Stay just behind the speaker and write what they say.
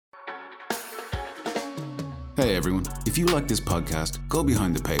Hey everyone, if you like this podcast, go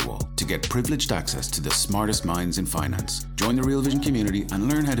behind the paywall to get privileged access to the smartest minds in finance. Join the Real Vision community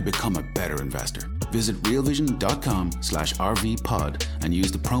and learn how to become a better investor. Visit realvision.com/RVPod and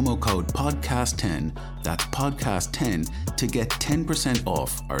use the promo code PODCAST10, that's PODCAST10, to get 10%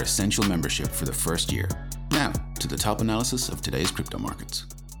 off our essential membership for the first year. Now, to the top analysis of today's crypto markets.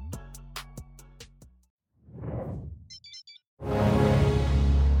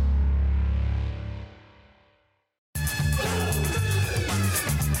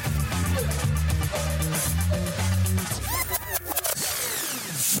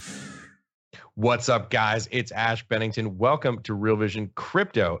 What's up, guys? It's Ash Bennington. Welcome to Real Vision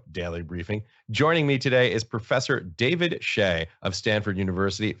Crypto Daily Briefing. Joining me today is Professor David Hsieh of Stanford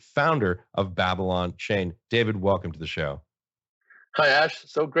University, founder of Babylon Chain. David, welcome to the show. Hi, Ash.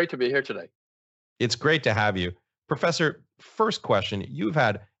 So great to be here today. It's great to have you. Professor, first question. You've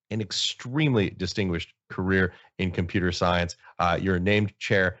had an extremely distinguished career in computer science. You're a named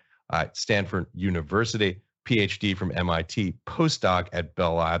chair at Stanford University, PhD from MIT, postdoc at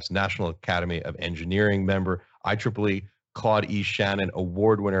Bell Labs, National Academy of Engineering member, IEEE Claude E. Shannon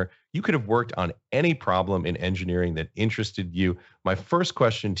Award winner. You could have worked on any problem in engineering that interested you. My first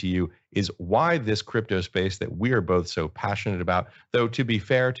question to you is why this crypto space that we are both so passionate about, though to be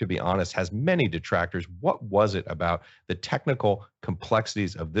fair, to be honest, has many detractors. What was it about the technical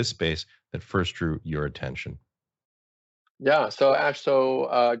complexities of this space that first drew your attention? Yeah, so Ash, just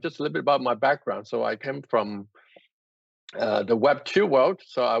a little bit about my background. So I came from the Web 2 world.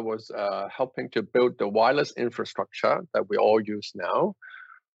 So I was helping to build the wireless infrastructure that we all use now,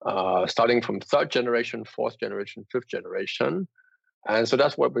 starting from third generation, fourth generation, fifth generation. And so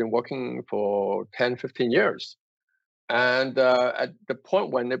that's what I've been working for 10, 15 years. And at the point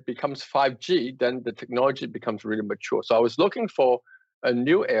when it becomes 5G, then the technology becomes really mature. So I was looking for a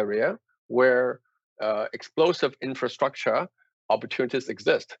new area where explosive infrastructure opportunities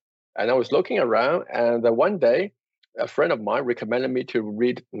exist. And I was looking around, and one day, a friend of mine recommended me to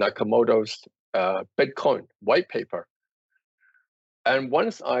read Nakamoto's Bitcoin white paper. And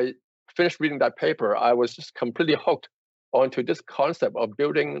once I finished reading that paper, I was just completely hooked onto this concept of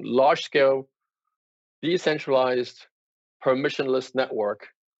building large-scale, decentralized, permissionless network,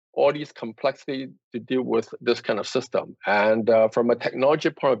 all these complexity to deal with this kind of system. And from a technology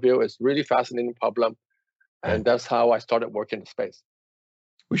point of view, it's really fascinating problem. And that's how I started working in the space.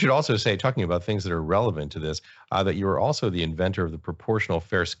 We should also say, talking about things that are relevant to this, that you are also the inventor of the proportional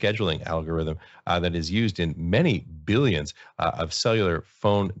fair scheduling algorithm that is used in many billions of cellular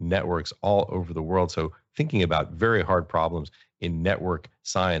phone networks all over the world. So thinking about very hard problems in network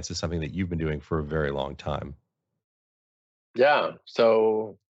science is something that you've been doing for a very long time. Yeah,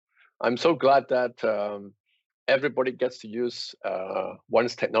 so I'm so glad that everybody gets to use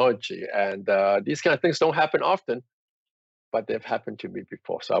one's technology. And these kind of things don't happen often, but they've happened to me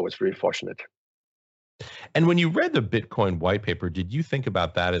before. So I was really fortunate. And when you read the Bitcoin white paper, did you think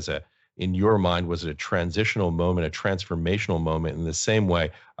about that as in your mind, was it a transitional moment, a transformational moment in the same way,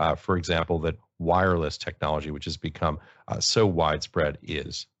 for example, that wireless technology, which has become so widespread,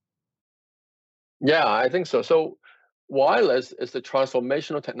 is? Yeah, I think so. So wireless is the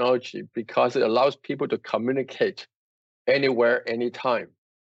transformational technology because it allows people to communicate anywhere, anytime.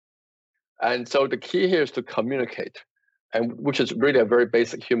 And so the key here is to communicate, and which is really a very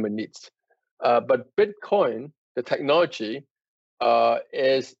basic human needs. But Bitcoin, the technology,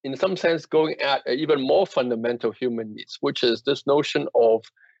 is in some sense going at an even more fundamental human needs, which is this notion of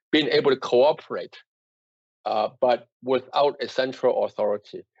being able to cooperate, but without a central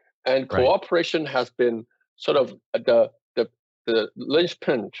authority. And cooperation has been sort of the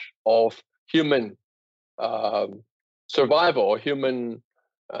linchpin of human survival or human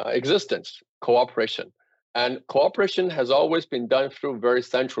existence, cooperation. And cooperation has always been done through very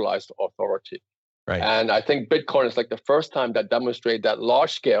centralized authority. Right. And I think Bitcoin is like the first time that demonstrates that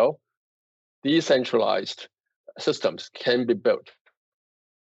large-scale, decentralized systems can be built.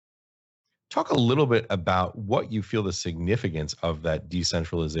 Talk a little bit about what you feel the significance of that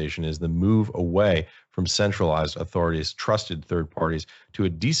decentralization is, the move away from centralized authorities, trusted third parties, to a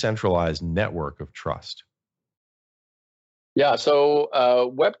decentralized network of trust. Yeah, so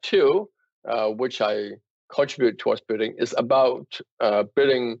Web 2, which I contribute towards building, is about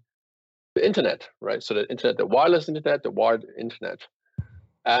building the internet, right? So the internet, the wireless internet, the wired internet.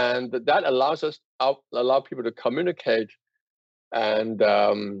 And that allows us, allow people to communicate. And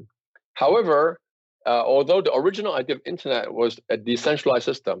however, although the original idea of internet was a decentralized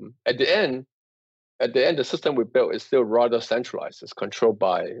system, at the end, the system we built is still rather centralized. It's controlled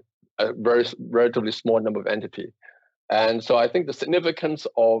by a relatively small number of entities. And so I think the significance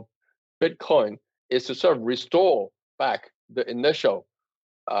of Bitcoin is to sort of restore back the initial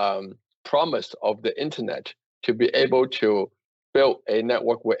promise of the internet to be able to build a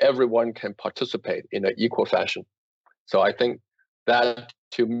network where everyone can participate in an equal fashion. So I think that,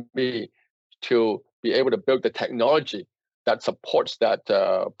 to me, to be able to build the technology that supports that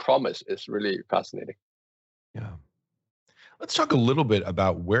promise is really fascinating. Yeah. Let's talk a little bit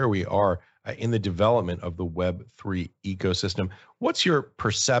about where we are in the development of the Web3 ecosystem. What's your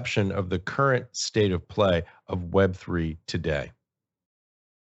perception of the current state of play of Web3 today?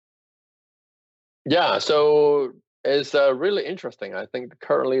 Yeah, so it's really interesting. I think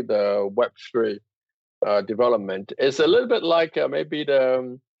currently the Web3 development is a little bit like maybe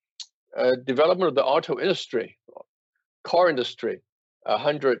the development of the auto industry, car industry,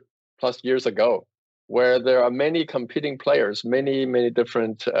 100+ years ago, where there are many competing players, many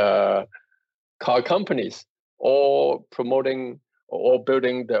different car companies, all promoting or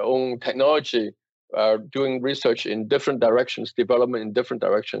building their own technology, doing research in different directions, development in different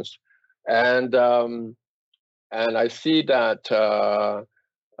directions, and I see that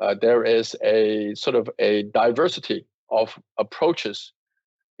there is a sort of a diversity of approaches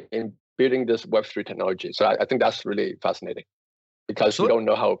in building this Web3 technology. So I think that's really fascinating because you don't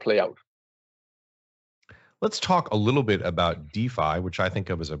know how it will play out. Let's talk a little bit about DeFi, which I think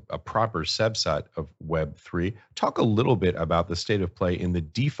of as a proper subset of Web3. Talk a little bit about the state of play in the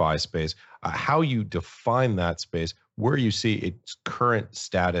DeFi space, how you define that space, where you see its current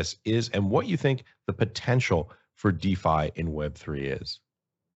status is, and what you think the potential for DeFi in Web3 is.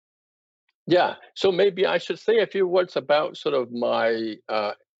 Yeah, so maybe I should say a few words about sort of my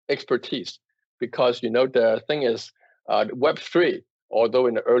expertise, because the thing is, Web3, although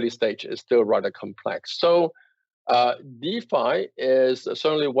in the early stage, is still rather complex. So DeFi is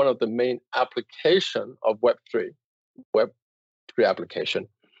certainly one of the main application of Web3 application.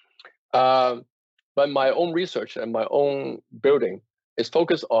 But my own research and my own building is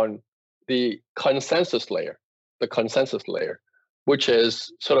focused on the consensus layer, which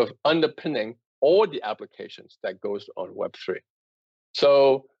is sort of underpinning all the applications that goes on Web3.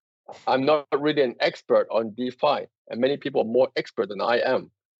 So I'm not really an expert on DeFi, and many people are more expert than I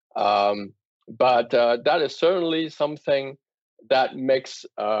am. But that is certainly something that makes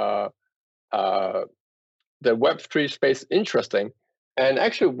the Web3 space interesting. And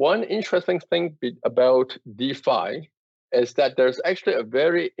actually, one interesting thing about DeFi is that there's actually a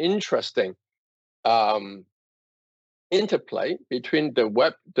very interesting interplay between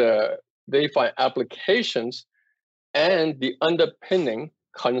the DeFi applications and the underpinning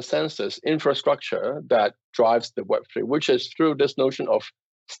consensus infrastructure that drives the Web3, which is through this notion of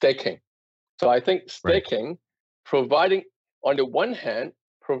staking. So I think staking, providing, on the one hand,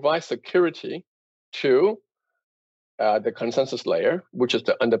 provides security to the consensus layer, which is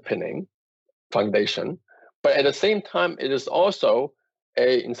the underpinning foundation. But at the same time, it is also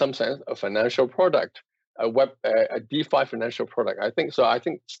in some sense, a financial product, a DeFi financial product. I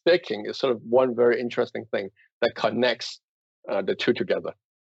think staking is sort of one very interesting thing that connects the two together.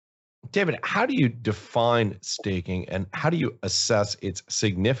 David, how do you define staking and how do you assess its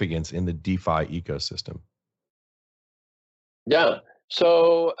significance in the DeFi ecosystem? Yeah,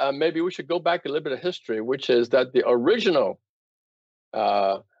 so maybe we should go back a little bit of history, which is that the original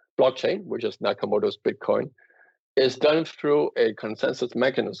blockchain, which is Nakamoto's Bitcoin, is done through a consensus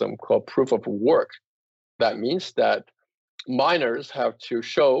mechanism called proof of work. That means that miners have to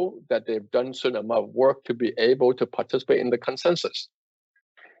show that they've done a certain amount of work to be able to participate in the consensus.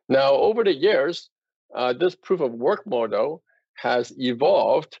 Now, over the years, this proof of work model has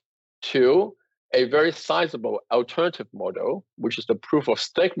evolved to a very sizable alternative model, which is the proof of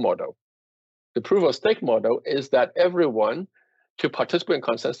stake model. The proof of stake model is that everyone, to participate in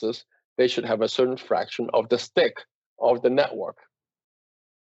consensus, they should have a certain fraction of the stake of the network.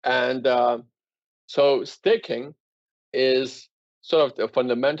 And so staking is sort of the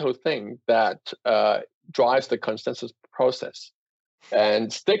fundamental thing that drives the consensus process.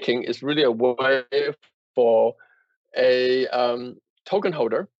 And staking is really a way for a token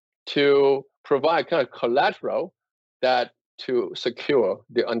holder to provide kind of collateral that to secure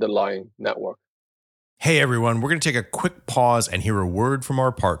the underlying network. Hey everyone, we're going to take a quick pause and hear a word from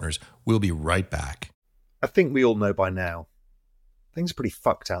our partners. We'll be right back. I think we all know by now, things are pretty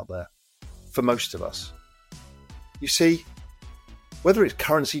fucked out there, for most of us. You see, whether it's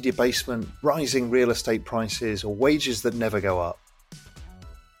currency debasement, rising real estate prices, or wages that never go up,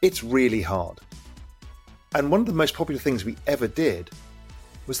 it's really hard. And one of the most popular things we ever did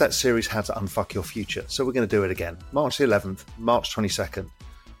was that series, How to Unfuck Your Future. So we're going to do it again. March the 11th, March 22nd.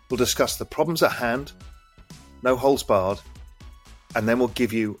 We'll discuss the problems at hand, no holds barred, and then we'll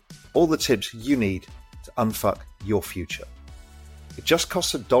give you all the tips you need to unfuck your future. It just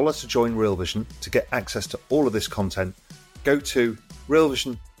costs $1 to join Real Vision. To get access to all of this content, go to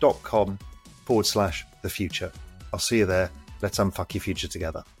realvision.com/the future. I'll see you there. Let's unfuck your future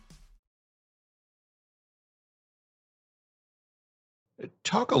together.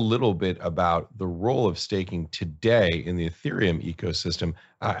 Talk a little bit about the role of staking today in the Ethereum ecosystem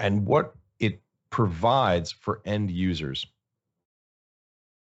and what it provides for end users.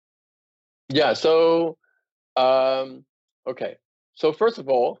 Yeah, so, okay. So first of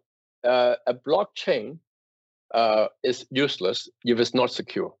all, a blockchain is useless if it's not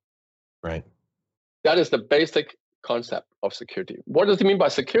secure. Right. That is the basic concept of security. What does it mean by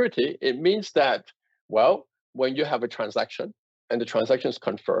security? It means that, well, when you have a transaction and the transaction is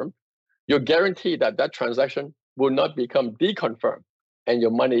confirmed, you're guaranteed that that transaction will not become deconfirmed and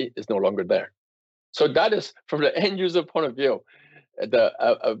your money is no longer there. So that is, from the end user point of view,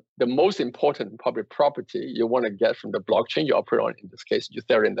 the most important public property you want to get from the blockchain you operate on, in this case,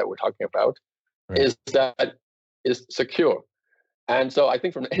 Ethereum that we're talking about, right, is that it's secure. And so I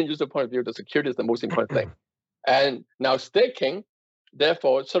think from the end user point of view, the security is the most important thing. And now staking,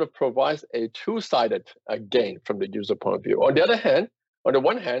 therefore, sort of provides a two-sided gain from the user point of view. On the other hand, on the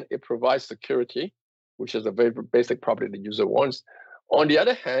one hand, it provides security, which is a very basic property the user wants. On the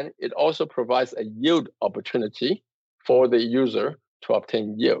other hand, it also provides a yield opportunity for the user to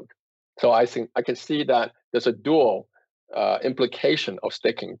obtain yield. So I think I can see that there's a dual implication of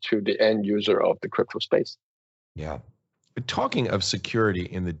staking to the end user of the crypto space. Yeah. Talking of security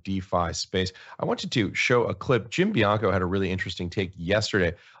in the DeFi space, I wanted to show a clip. Jim Bianco had a really interesting take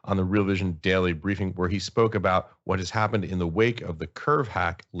yesterday on the Real Vision Daily Briefing where he spoke about what has happened in the wake of the Curve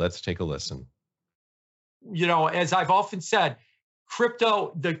hack. Let's take a listen. You know, as I've often said,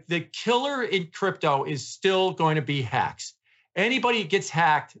 crypto, the killer in crypto is still going to be hacks. Anybody gets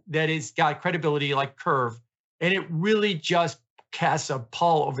hacked that has got credibility like Curve, and it really just casts a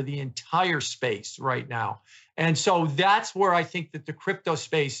pall over the entire space right now. And so that's where I think that the crypto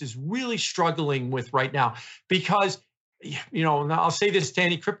space is really struggling with right now, because, you know, I'll say this to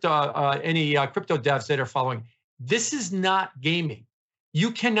any crypto devs that are following, this is not gaming.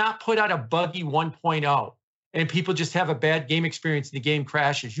 You cannot put out a buggy 1.0 and people just have a bad game experience and the game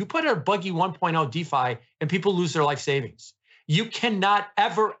crashes. You put out a buggy 1.0 DeFi and people lose their life savings. You cannot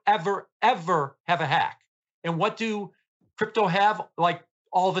ever, ever, ever have a hack. And what do crypto have like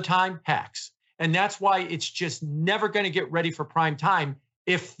all the time? Hacks. And that's why it's just never going to get ready for prime time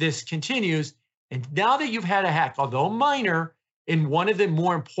if this continues. And now that you've had a hack, although minor, in one of the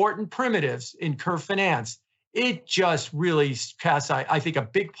more important primitives in Curve Finance, it just really casts, I think, a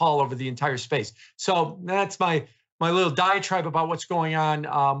big pall over the entire space. So that's my little diatribe about what's going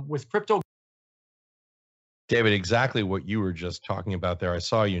on with crypto. David, exactly what you were just talking about there. I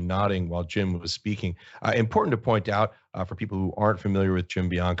saw you nodding while Jim was speaking. Important to point out for people who aren't familiar with Jim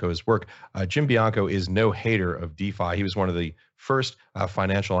Bianco's work, Jim Bianco is no hater of DeFi. He was one of the first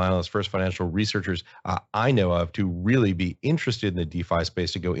financial analysts, first financial researchers I know of to really be interested in the DeFi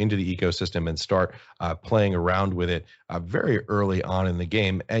space, to go into the ecosystem and start playing around with it very early on in the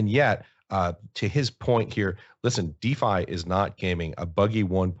game. And yet, to his point here, listen, DeFi is not gaming. A buggy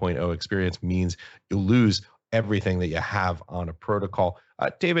 1.0 experience means you lose everything that you have on a protocol.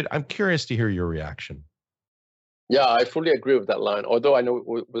 David, I'm curious to hear your reaction. Yeah, I fully agree with that line. Although I know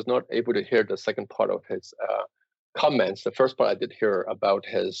was not able to hear the second part of his comments. The first part I did hear about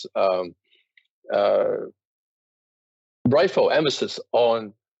his rightful emphasis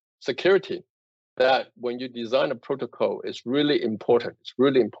on security, that when you design a protocol, it's really important. It's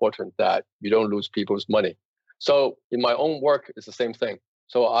really important that you don't lose people's money. So in my own work, it's the same thing.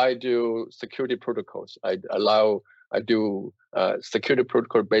 So I do security protocols. I do security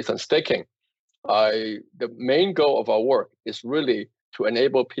protocol based on staking. The main goal of our work is really to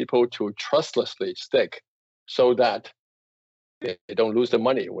enable people to trustlessly stake so that they don't lose their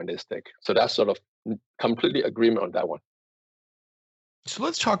money when they stake. So that's sort of completely agreement on that one. So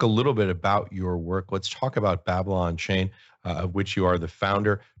let's talk a little bit about your work. Let's talk about Babylon Chain, of which you are the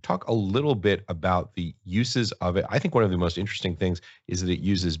founder. Talk a little bit about the uses of it. I think one of the most interesting things is that it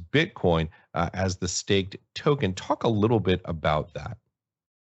uses Bitcoin as the staked token. Talk a little bit about that.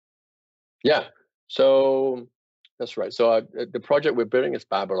 Yeah, so that's right. So the project we're building is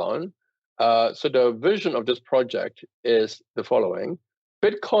Babylon. So the vision of this project is the following.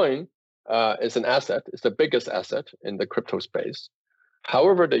 Bitcoin is an asset. It's the biggest asset in the crypto space.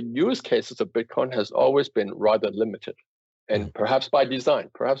 However, the use cases of Bitcoin has always been rather limited, and perhaps by design,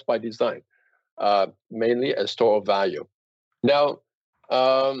 mainly a store of value. Now,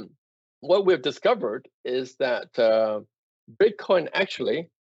 what we've discovered is that Bitcoin actually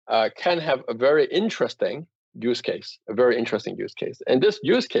can have a very interesting use case, And this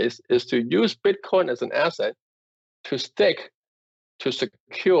use case is to use Bitcoin as an asset to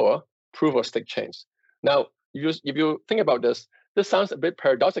secure proof of stake chains. Now, if you think about this, this sounds a bit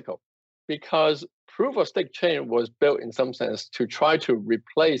paradoxical because proof of stake chain was built in some sense to try to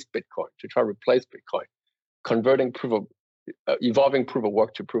replace Bitcoin, converting evolving proof of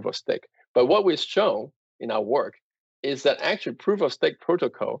work to proof of stake. But what we've shown in our work is that actually proof of stake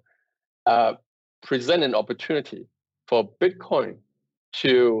protocol present an opportunity for Bitcoin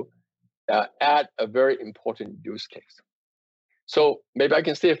to add a very important use case. So maybe I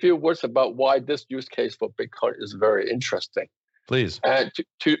can say a few words about why this use case for Bitcoin is very interesting. Please. And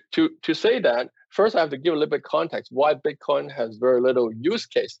to say that, first I have to give a little bit context why Bitcoin has very little use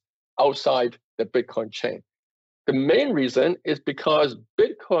case outside the Bitcoin chain. The main reason is because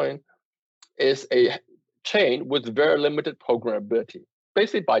Bitcoin is a chain with very limited programmability.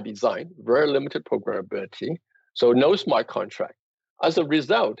 Basically by design, very limited programmability, so no smart contract. As a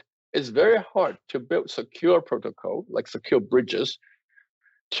result, it's very hard to build secure protocol, like secure bridges,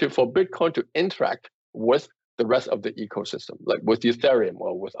 for Bitcoin to interact with the rest of the ecosystem, like with Ethereum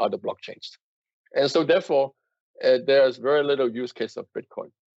or with other blockchains. And so therefore, there's very little use case of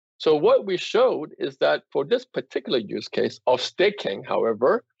Bitcoin. So what we showed is that for this particular use case of staking,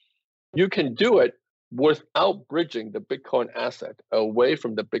 however, you can do it without bridging the Bitcoin asset away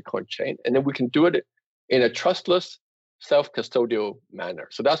from the Bitcoin chain. And then we can do it in a trustless, self-custodial manner.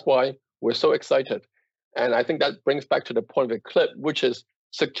 So that's why we're so excited. And I think that brings back to the point of the clip, which is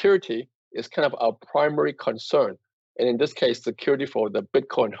security is kind of our primary concern. And in this case, security for the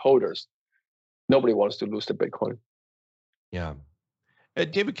Bitcoin holders. Nobody wants to lose the Bitcoin. Yeah.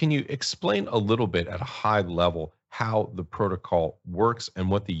 David, can you explain a little bit at a high level how the protocol works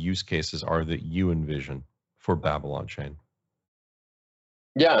and what the use cases are that you envision for Babylon Chain?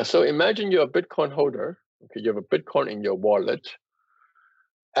 Yeah, so imagine you're a Bitcoin holder. Okay, you have a Bitcoin in your wallet.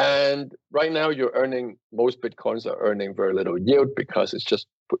 And right now most Bitcoins are earning very little yield because it's just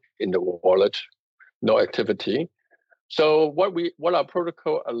put in the wallet, no activity. So what our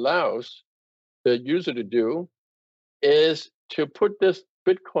protocol allows the user to do is to put this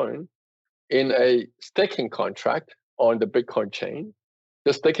Bitcoin in a staking contract on the Bitcoin chain.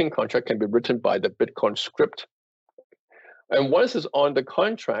 The staking contract can be written by the Bitcoin script. And once it's on the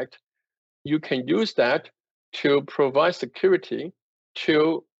contract, you can use that to provide security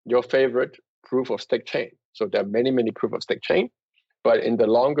to your favorite proof of stake chain. So there are many, many proof of stake chain, but in the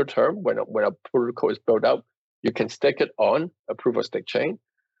longer term, when a protocol is built out, you can stake it on a proof of stake chain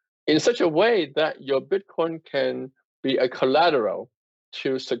in such a way that your Bitcoin can be a collateral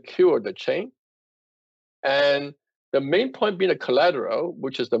to secure the chain. And the main point being a collateral,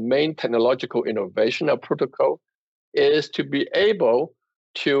 which is the main technological innovation of protocol, is to be able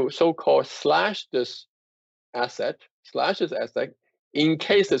to so-called slash this asset in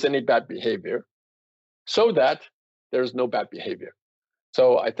case there's any bad behavior, so that there's no bad behavior.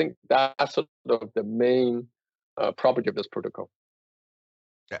 So I think that's sort of the main property of this protocol.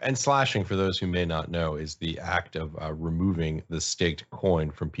 And slashing, for those who may not know, is the act of removing the staked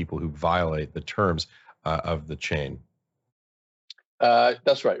coin from people who violate the terms of the chain.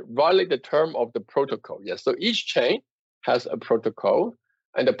 That's right. Violate the term of the protocol. Yes. So each chain has a protocol,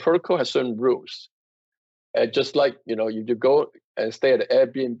 and the protocol has certain rules. Just like you go and stay at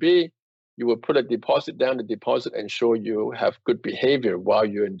Airbnb, you will put a deposit down. The deposit ensure you have good behavior while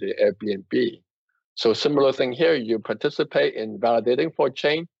you're in the Airbnb. So similar thing here. You participate in validating for a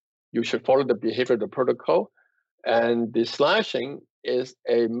chain. You should follow the behavior of the protocol, and the slashing is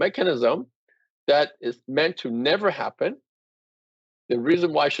a mechanism that is meant to never happen. The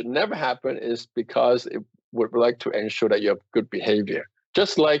reason why it should never happen is because it would like to ensure that you have good behavior.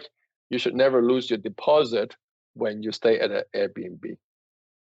 Just like you should never lose your deposit when you stay at an Airbnb.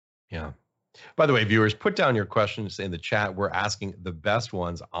 Yeah. By the way, viewers, put down your questions in the chat. We're asking the best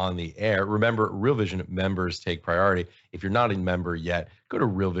ones on the air. Remember, Real Vision members take priority. If you're not a member yet, go to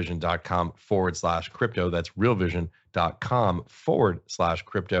realvision.com/crypto. That's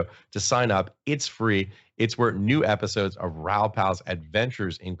realvision.com/crypto to sign up. It's free. It's where new episodes of Raoul Pal's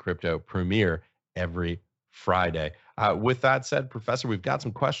Adventures in Crypto premiere every Friday. With that said, Professor, we've got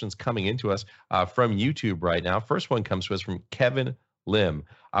some questions coming into us from YouTube right now. First one comes to us from Kevin Lim.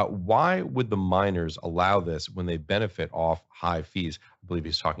 Why would the miners allow this when they benefit off high fees? I believe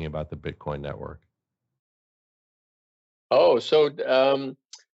he's talking about the Bitcoin network. Oh, so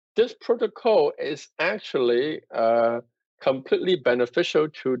this protocol is actually completely beneficial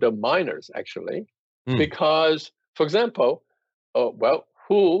to the miners, actually, because, for example,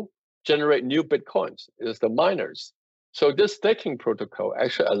 who generate new Bitcoins? It is the miners. So this staking protocol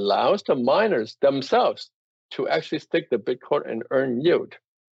actually allows the miners themselves to actually stake the Bitcoin and earn yield.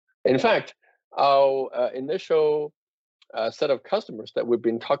 In fact, our initial set of customers that we've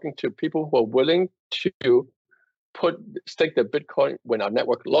been talking to, people who are willing to stake the Bitcoin when our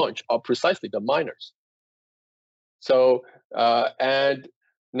network launch, are precisely the miners. So, and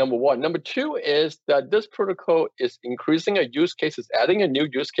number one. Number two is that this protocol is increasing a use case, is adding a new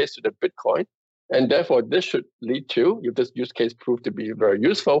use case to the Bitcoin. And therefore, this should lead to, if this use case proved to be very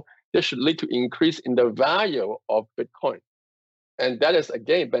useful, this should lead to increase in the value of Bitcoin. And that is,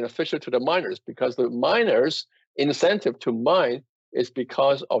 again, beneficial to the miners because the miners' incentive to mine is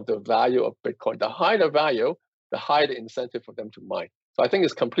because of the value of Bitcoin. The higher the value, the higher the incentive for them to mine. So I think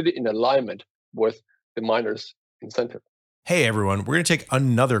it's completely in alignment with the miners' incentive. Hey everyone, we're going to take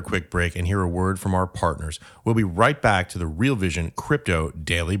another quick break and hear a word from our partners. We'll be right back to the Real Vision Crypto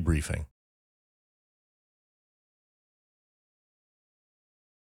Daily Briefing.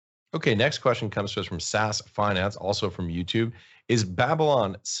 Okay, next question comes to us from SAS Finance, also from YouTube. Is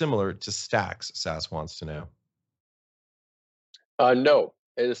Babylon similar to Stacks? SAS wants to know. No,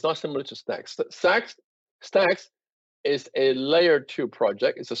 it is not similar to Stacks. Stacks is a layer 2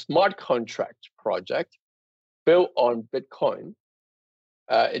 project. It's a smart contract project built on Bitcoin.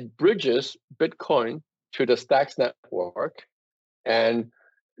 It bridges Bitcoin to the Stacks network and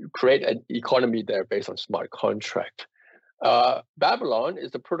create an economy there based on smart contract. Babylon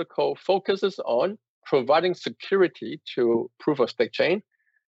is the protocol focuses on providing security to proof of stake chain.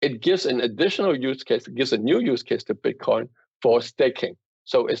 It gives an additional use case, it gives a new use case to Bitcoin for staking.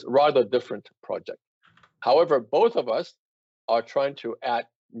 So it's rather different project. However, both of us are trying to add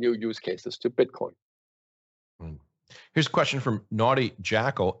new use cases to Bitcoin. Here's a question from Naughty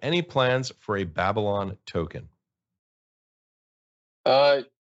Jackal. Any plans for a Babylon token?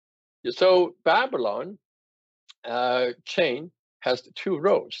 So Babylon chain has two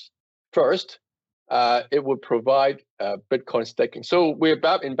roles. First, it would provide Bitcoin staking. So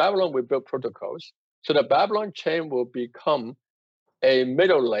in Babylon, we build protocols. So the Babylon chain will become a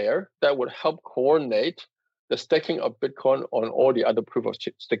middle layer that would help coordinate the staking of Bitcoin on all the other proof of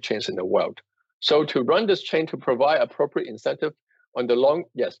stake chains in the world. So to run this chain to provide appropriate incentive on the long,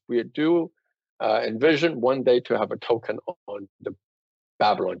 yes, we do envision one day to have a token on the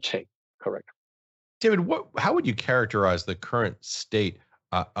Babylon chain. Correct. David, how would you characterize the current state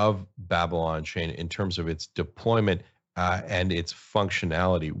of Babylon chain in terms of its deployment and its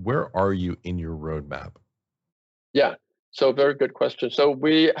functionality? Where are you in your roadmap? Yeah, so very good question. So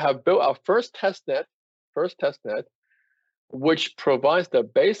we have built our first testnet, which provides the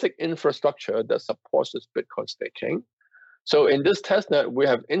basic infrastructure that supports this Bitcoin staking. So in this testnet, we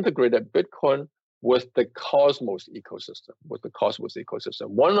have integrated Bitcoin with the Cosmos ecosystem,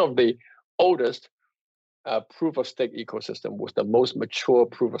 one of the oldest proof of stake ecosystem with the most mature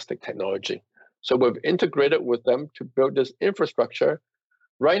proof of stake technology. So we've integrated with them to build this infrastructure.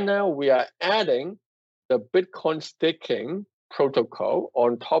 Right now, we are adding the Bitcoin staking protocol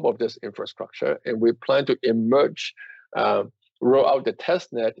on top of this infrastructure, and we plan to roll out the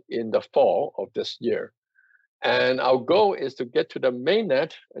testnet in the fall of this year. And our goal is to get to the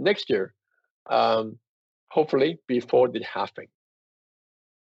mainnet next year, hopefully before the halving.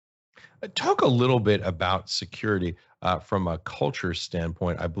 Talk a little bit about security from a culture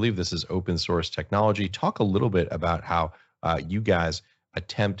standpoint. I believe this is open source technology. Talk a little bit about how you guys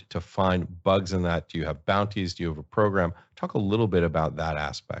attempt to find bugs in that. Do you have bounties? Do you have a program? Talk a little bit about that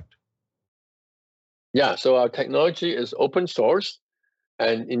aspect. Yeah, so our technology is open source,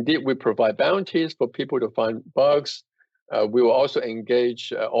 and indeed we provide bounties for people to find bugs. We will also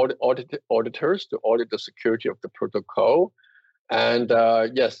engage auditors to audit the security of the protocol. And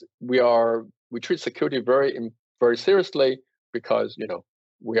yes, we treat security very seriously because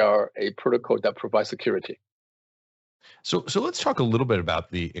we are a protocol that provides security. So let's talk a little bit about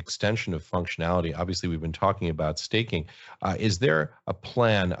the extension of functionality. Obviously, we've been talking about staking. Is there a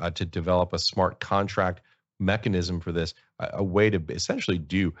plan to develop a smart contract mechanism for this, a way to essentially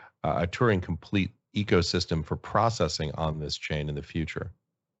do a Turing complete ecosystem for processing on this chain in the future?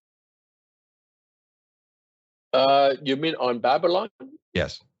 You mean on Babylon?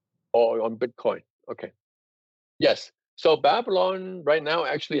 Yes. Or on Bitcoin? Okay. Yes. So Babylon right now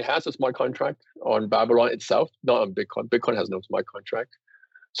actually has a smart contract on Babylon itself, not on Bitcoin. Bitcoin has no smart contract.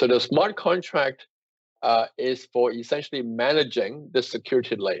 So the smart contract is for essentially managing the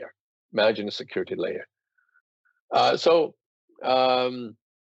security layer,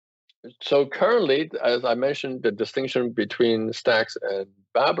 So currently, as I mentioned, the distinction between Stacks and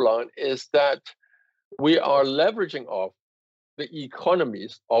Babylon is that we are leveraging off the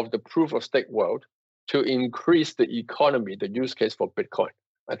economies of the proof of stake world to increase the economy, the use case for Bitcoin.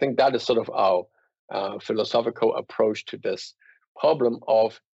 I think that is sort of our philosophical approach to this problem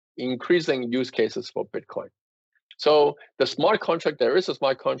of increasing use cases for Bitcoin. So the smart contract, there is a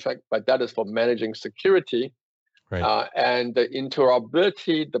smart contract, but that is for managing security. Right. And the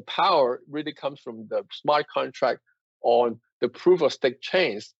interoperability, the power really comes from the smart contract on the proof of stake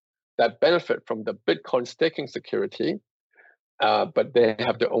chains that benefit from the Bitcoin staking security, but they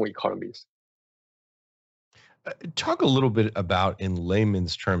have their own economies. Talk a little bit about, in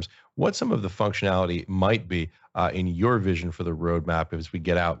layman's terms, what some of the functionality might be in your vision for the roadmap as we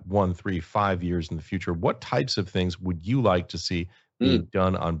get out 1, 3, 5 years in the future. What types of things would you like to see being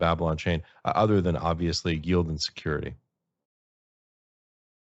done on Babylon Chain, other than obviously yield and security?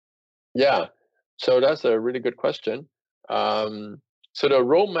 Yeah, so that's a really good question. So the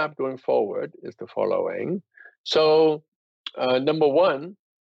roadmap going forward is the following. So number one,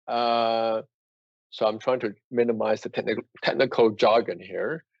 so I'm trying to minimize the technical jargon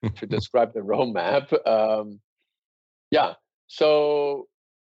here to describe the roadmap. Yeah, so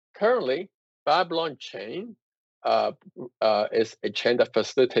currently Babylon Chain is a chain that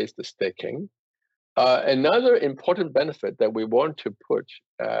facilitates the staking. Another important benefit that we want to put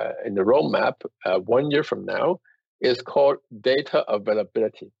in the roadmap 1 year from now is called data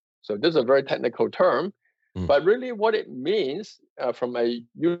availability. So this is a very technical term, but really what it means from a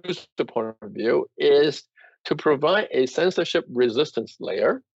user point of view is to provide a censorship resistance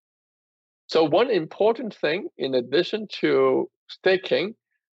layer. So one important thing in addition to staking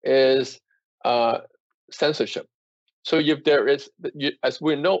is censorship. So if there is, as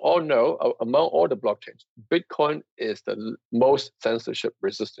we all know, among all the blockchains, Bitcoin is the most censorship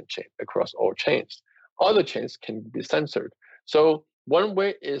resistant chain across all chains. Other chains can be censored. So one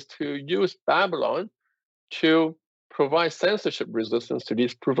way is to use Babylon to provide censorship resistance to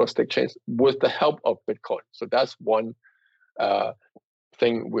these proof of stake chains with the help of Bitcoin. So that's one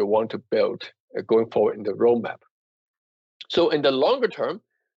thing we want to build going forward in the roadmap. So in the longer term,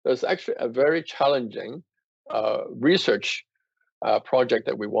 there's actually a very challenging research project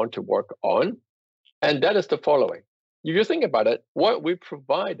that we want to work on, and that is the following. If you think about it, what we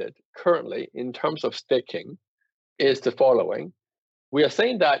provided currently in terms of staking is the following. We are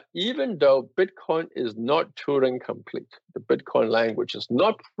saying that even though Bitcoin is not Turing complete, the Bitcoin language is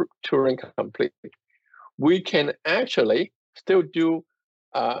not Turing complete, we can actually still do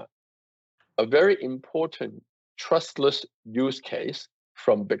a very important trustless use case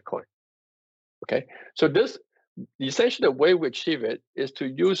from Bitcoin. Okay, so this essentially the way we achieve it is to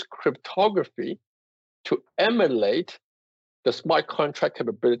use cryptography to emulate the smart contract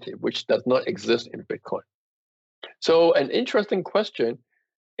capability, which does not exist in Bitcoin. So an interesting question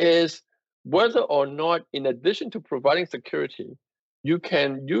is whether or not, in addition to providing security, you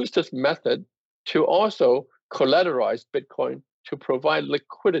can use this method to also collateralize Bitcoin to provide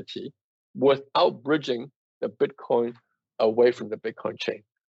liquidity without bridging the Bitcoin away from the Bitcoin chain.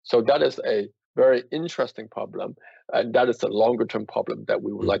 So that is a very interesting problem, and that is a longer term problem that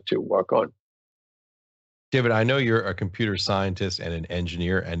we would like to work on. David, I know you're a computer scientist and an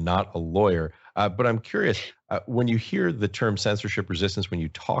engineer and not a lawyer, but I'm curious, when you hear the term censorship resistance, when you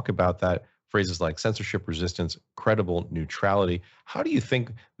talk about that, phrases like censorship resistance, credible neutrality, how do you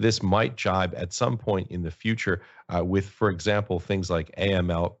think this might jibe at some point in the future with, for example, things like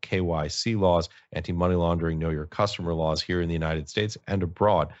AML, KYC laws, anti-money laundering, know your customer laws here in the United States and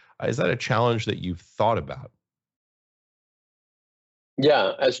abroad? Is that a challenge that you've thought about?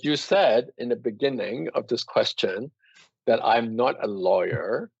 Yeah, as you said in the beginning of this question, that I'm not a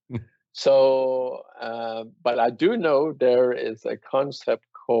lawyer. So, but I do know there is a concept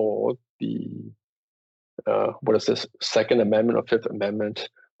called the, what is this, Second Amendment or Fifth Amendment,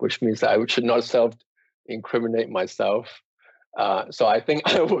 which means I should not self-incriminate myself. So I think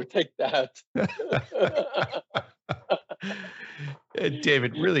I will take that.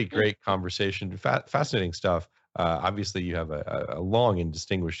 David, really great conversation, fascinating stuff. Obviously, you have a long and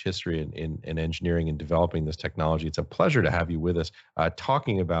distinguished history in engineering and developing this technology. It's a pleasure to have you with us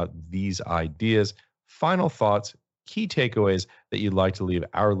talking about these ideas. Final thoughts, key takeaways that you'd like to leave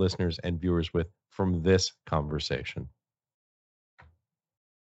our listeners and viewers with from this conversation.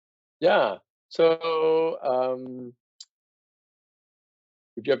 Yeah. So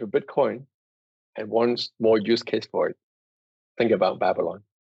if you have a Bitcoin and want more use case for it, think about Babylon.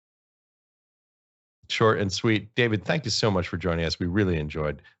 Short and sweet. David, thank you so much for joining us. We really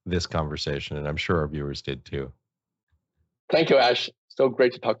enjoyed this conversation, and I'm sure our viewers did too. Thank you, Ash. So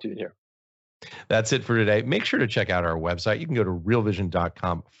great to talk to you here. That's it for today. Make sure to check out our website. You can go to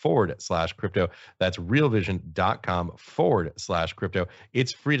realvision.com/crypto. That's realvision.com/crypto.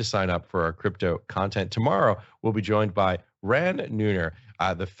 It's free to sign up for our crypto content. Tomorrow, we'll be joined by Ran Neuner,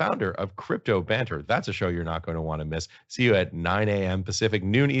 the founder of Crypto Banter. That's a show you're not going to want to miss. See you at 9 a.m. Pacific,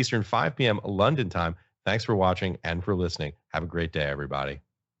 noon Eastern, 5 p.m. London time. Thanks for watching and for listening. Have a great day, everybody.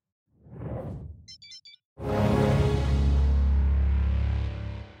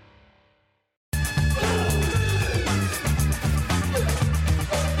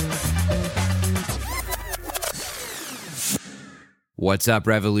 What's up,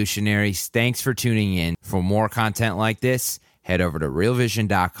 revolutionaries? Thanks for tuning in. For more content like this, head over to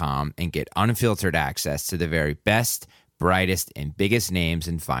realvision.com and get unfiltered access to the very best, brightest, and biggest names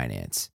in finance.